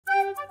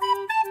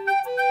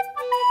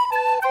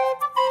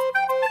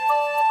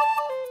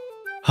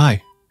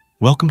Hi,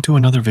 welcome to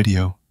another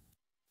video.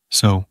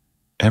 So,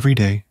 every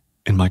day,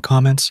 in my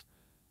comments,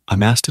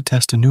 I'm asked to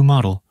test a new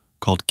model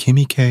called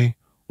Kimi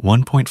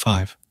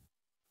K1.5.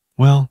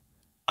 Well,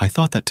 I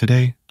thought that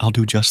today I'll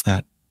do just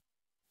that.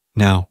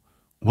 Now,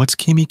 what's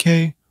Kimi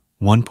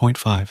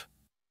K1.5?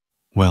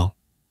 Well,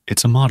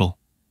 it's a model.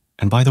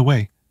 And by the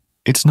way,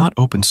 it's not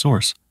open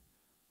source,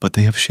 but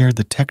they have shared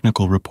the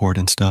technical report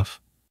and stuff.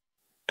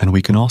 And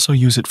we can also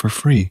use it for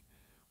free,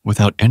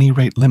 without any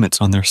rate limits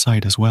on their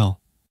site as well.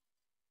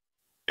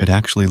 It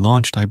actually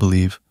launched, I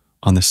believe,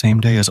 on the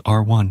same day as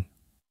R1.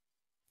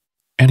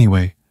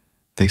 Anyway,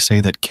 they say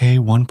that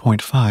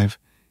K1.5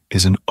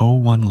 is an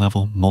O1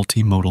 level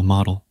multimodal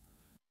model.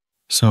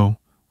 So,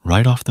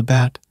 right off the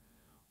bat,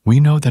 we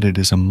know that it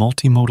is a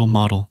multimodal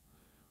model,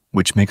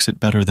 which makes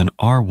it better than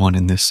R1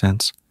 in this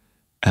sense,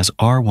 as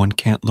R1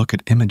 can't look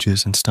at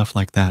images and stuff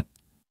like that.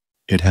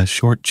 It has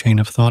short chain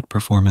of thought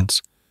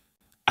performance,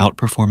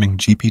 outperforming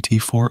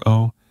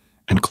GPT-4o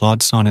and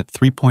Claude Sonnet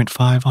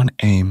 3.5 on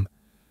AIM,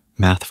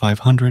 Math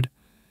 500,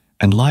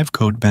 and Live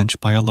Code Bench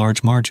by a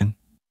large margin.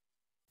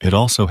 It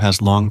also has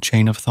long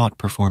chain of thought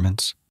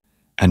performance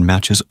and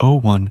matches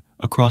O1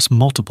 across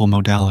multiple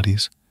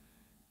modalities,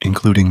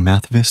 including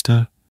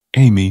MathVista,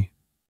 AMI,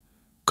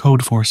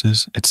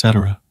 Codeforces,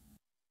 etc.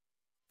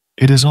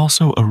 It is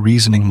also a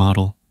reasoning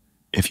model,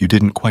 if you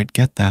didn't quite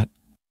get that,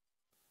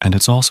 and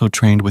it's also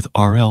trained with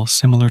RL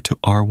similar to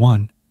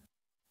R1,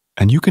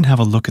 and you can have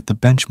a look at the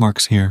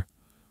benchmarks here,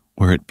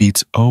 where it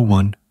beats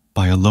O1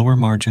 by a lower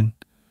margin,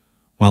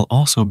 while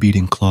also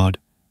beating Claude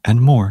and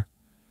more,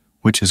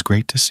 which is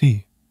great to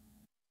see.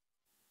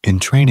 In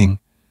training,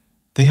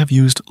 they have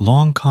used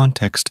long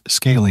context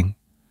scaling,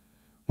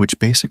 which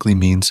basically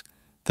means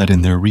that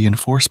in their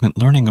reinforcement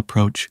learning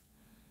approach,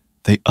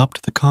 they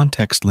upped the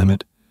context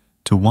limit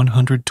to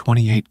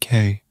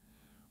 128K,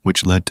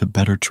 which led to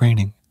better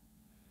training.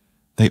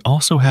 They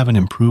also have an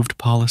improved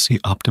policy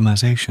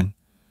optimization,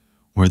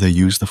 where they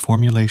use the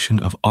formulation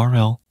of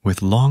RL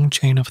with long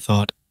chain of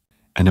thought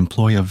and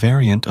employ a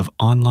variant of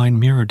online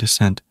mirror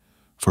descent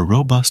for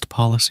robust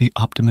policy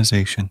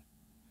optimization.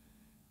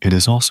 It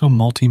is also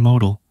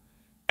multimodal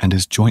and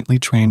is jointly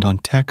trained on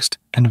text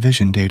and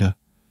vision data,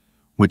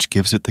 which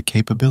gives it the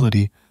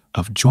capability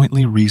of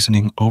jointly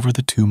reasoning over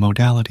the two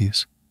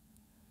modalities.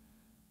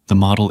 The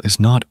model is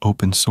not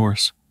open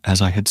source, as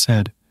I had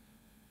said,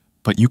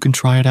 but you can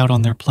try it out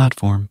on their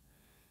platform,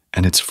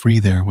 and it's free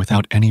there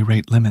without any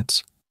rate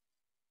limits.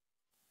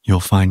 You'll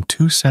find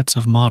two sets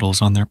of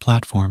models on their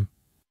platform.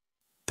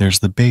 There's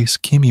the base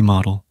Kimi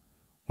model,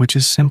 which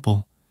is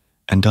simple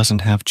and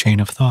doesn't have chain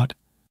of thought.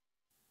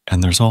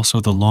 And there's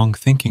also the long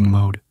thinking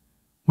mode,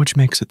 which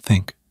makes it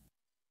think.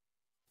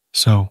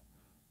 So,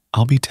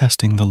 I'll be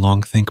testing the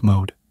long think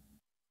mode.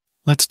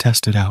 Let's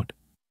test it out.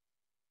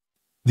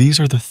 These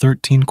are the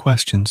 13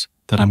 questions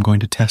that I'm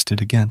going to test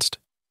it against.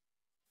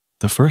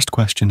 The first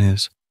question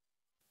is,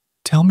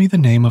 tell me the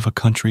name of a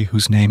country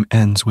whose name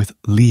ends with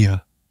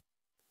Leah.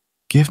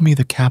 Give me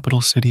the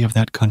capital city of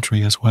that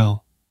country as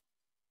well.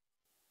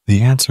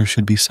 The answer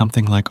should be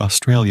something like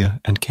Australia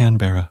and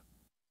Canberra.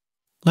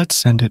 Let's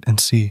send it and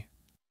see.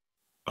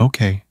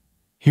 Okay,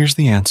 here's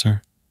the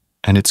answer,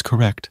 and it's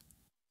correct.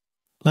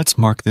 Let's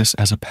mark this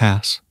as a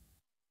pass.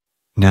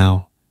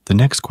 Now, the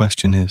next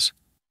question is,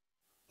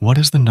 what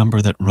is the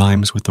number that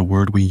rhymes with the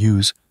word we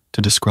use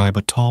to describe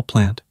a tall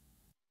plant?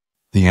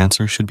 The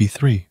answer should be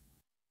 3.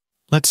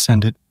 Let's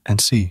send it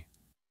and see.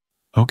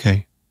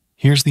 Okay,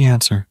 here's the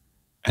answer,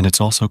 and it's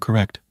also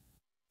correct.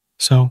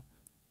 So,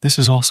 this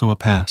is also a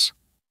pass.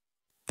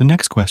 The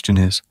next question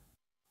is,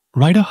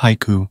 write a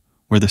haiku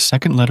where the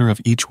second letter of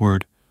each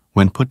word,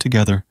 when put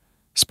together,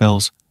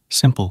 spells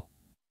simple.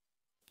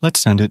 Let's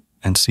send it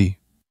and see.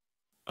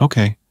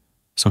 Okay,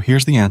 so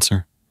here's the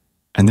answer,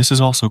 and this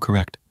is also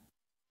correct.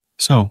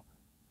 So,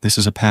 this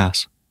is a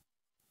pass.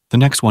 The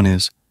next one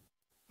is,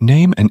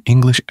 name an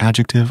English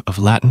adjective of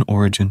Latin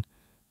origin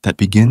that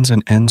begins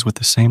and ends with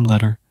the same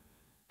letter,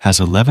 has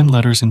 11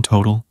 letters in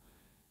total,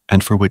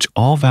 and for which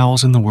all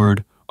vowels in the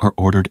word are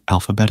ordered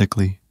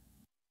alphabetically.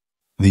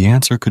 The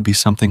answer could be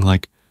something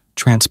like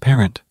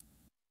transparent.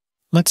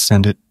 Let's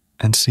send it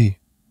and see.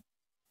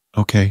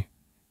 Okay,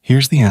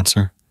 here's the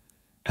answer,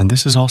 and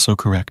this is also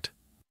correct.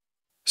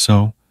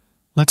 So,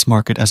 let's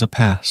mark it as a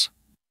pass.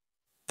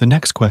 The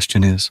next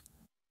question is,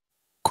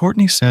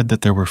 Courtney said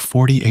that there were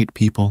 48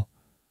 people,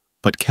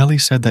 but Kelly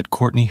said that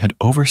Courtney had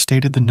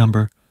overstated the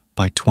number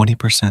by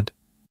 20%.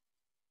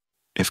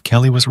 If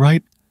Kelly was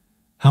right,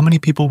 how many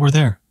people were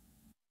there?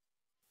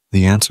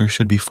 The answer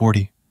should be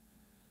 40.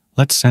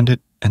 Let's send it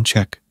and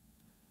check.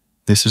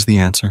 This is the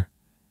answer,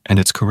 and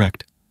it's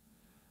correct.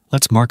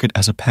 Let's mark it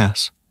as a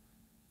pass.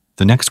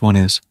 The next one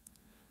is,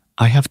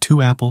 I have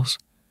 2 apples,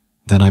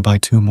 then I buy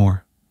 2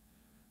 more.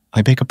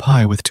 I bake a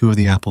pie with 2 of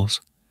the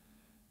apples.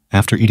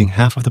 After eating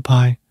half of the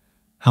pie,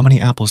 how many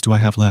apples do I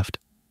have left?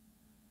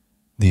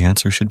 The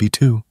answer should be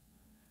 2.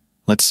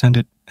 Let's send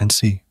it and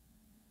see.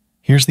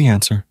 Here's the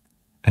answer,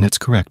 and it's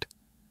correct.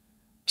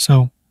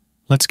 So,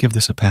 let's give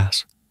this a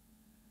pass.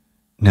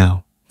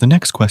 Now, the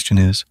next question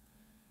is,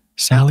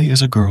 Sally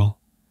is a girl.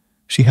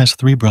 She has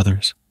 3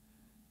 brothers.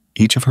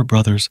 Each of her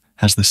brothers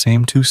has the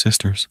same 2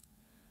 sisters.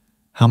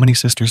 How many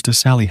sisters does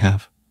Sally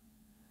have?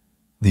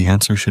 The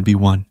answer should be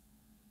 1.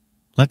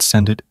 Let's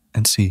send it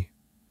and see.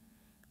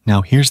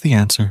 Now here's the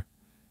answer,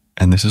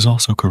 and this is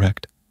also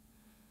correct.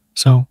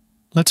 So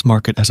let's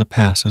mark it as a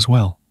pass as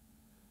well.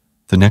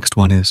 The next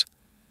one is,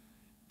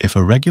 if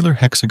a regular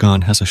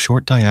hexagon has a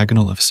short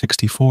diagonal of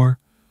 64,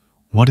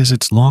 what is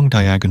its long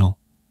diagonal?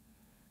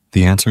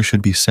 The answer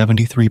should be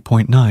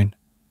 73.9.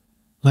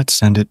 Let's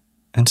send it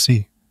and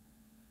see.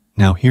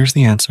 Now here's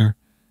the answer,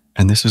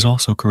 and this is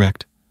also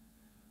correct.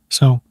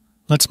 So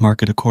let's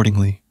mark it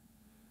accordingly.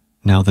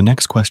 Now the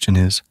next question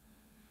is,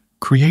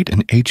 create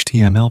an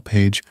HTML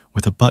page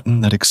with a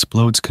button that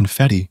explodes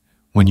confetti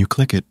when you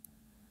click it.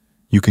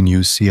 You can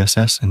use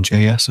CSS and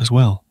JS as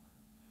well.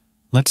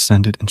 Let's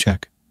send it and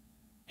check.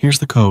 Here's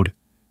the code,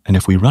 and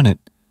if we run it,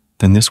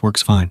 then this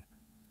works fine.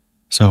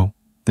 So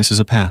this is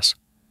a pass.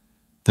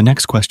 The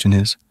next question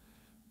is,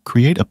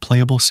 create a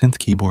playable synth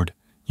keyboard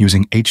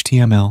using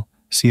HTML,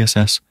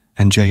 CSS,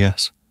 and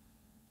JS.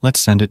 Let's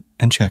send it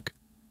and check.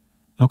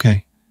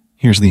 Okay,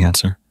 here's the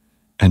answer.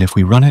 And if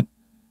we run it,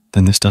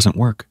 then this doesn't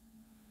work.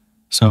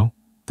 So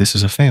this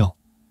is a fail.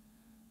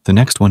 The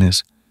next one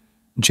is,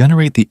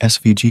 generate the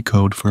SVG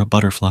code for a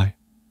butterfly.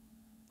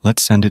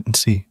 Let's send it and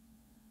see.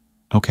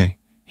 Okay,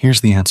 here's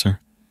the answer.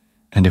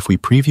 And if we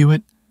preview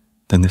it,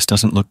 then this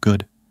doesn't look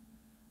good.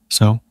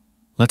 So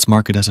let's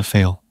mark it as a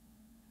fail.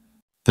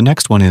 The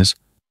next one is,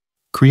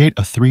 create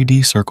a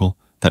 3D circle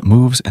that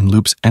moves and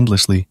loops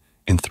endlessly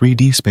in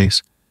 3D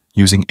space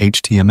using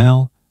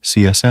HTML,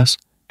 CSS,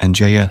 and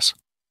JS.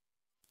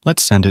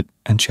 Let's send it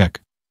and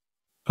check.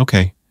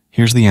 Okay,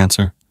 here's the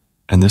answer,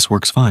 and this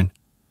works fine.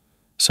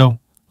 So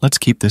let's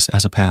keep this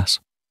as a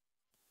pass.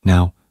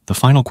 Now, the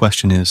final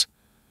question is,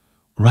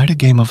 write a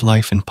game of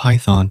life in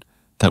Python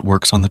that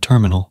works on the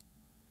terminal.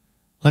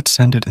 Let's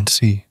send it and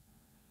see.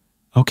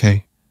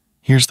 Okay,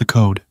 here's the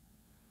code.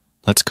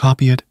 Let's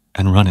copy it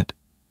and run it.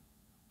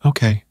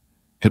 Okay,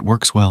 it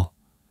works well.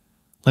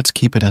 Let's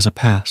keep it as a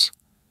pass.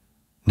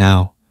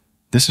 Now,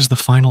 this is the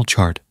final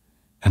chart,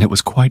 and it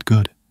was quite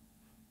good.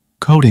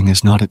 Coding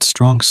is not its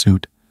strong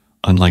suit,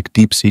 unlike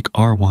Deepseek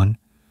R1,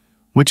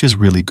 which is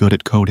really good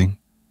at coding.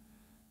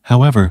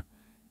 However,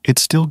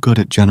 it's still good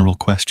at general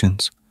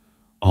questions,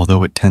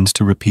 although it tends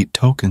to repeat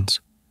tokens.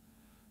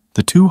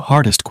 The 2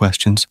 hardest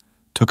questions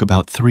took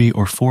about 3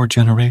 or 4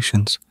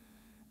 generations,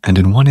 and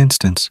in one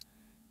instance,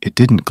 it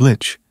didn't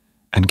glitch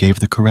and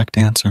gave the correct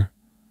answer.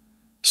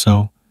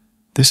 So,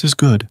 this is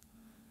good,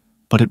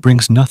 but it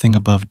brings nothing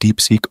above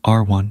Deepseek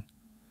R1.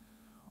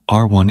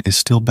 R1 is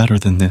still better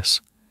than this,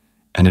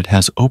 and it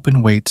has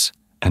open weights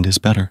and is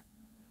better.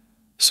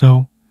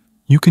 So,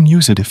 you can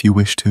use it if you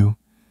wish to,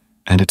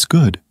 and it's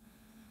good.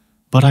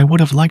 But I would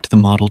have liked the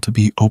model to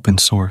be open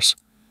source,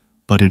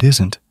 but it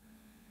isn't,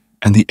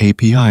 and the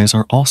APIs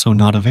are also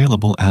not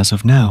available as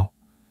of now.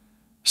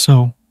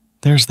 So,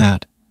 there's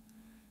that.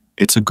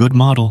 It's a good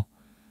model,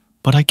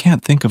 but I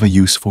can't think of a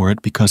use for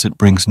it because it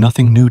brings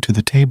nothing new to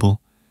the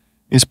table,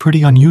 is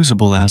pretty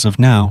unusable as of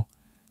now,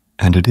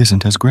 and it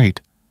isn't as great.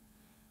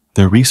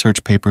 Their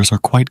research papers are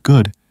quite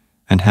good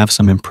and have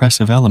some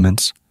impressive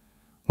elements,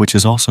 which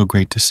is also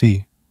great to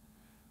see.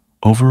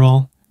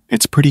 Overall,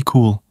 it's pretty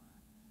cool.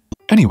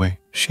 Anyway,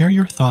 share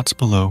your thoughts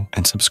below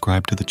and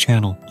subscribe to the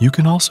channel. You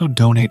can also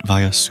donate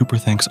via Super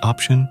Thanks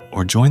option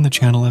or join the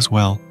channel as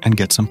well and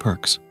get some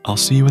perks. I'll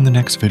see you in the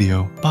next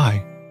video.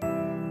 Bye.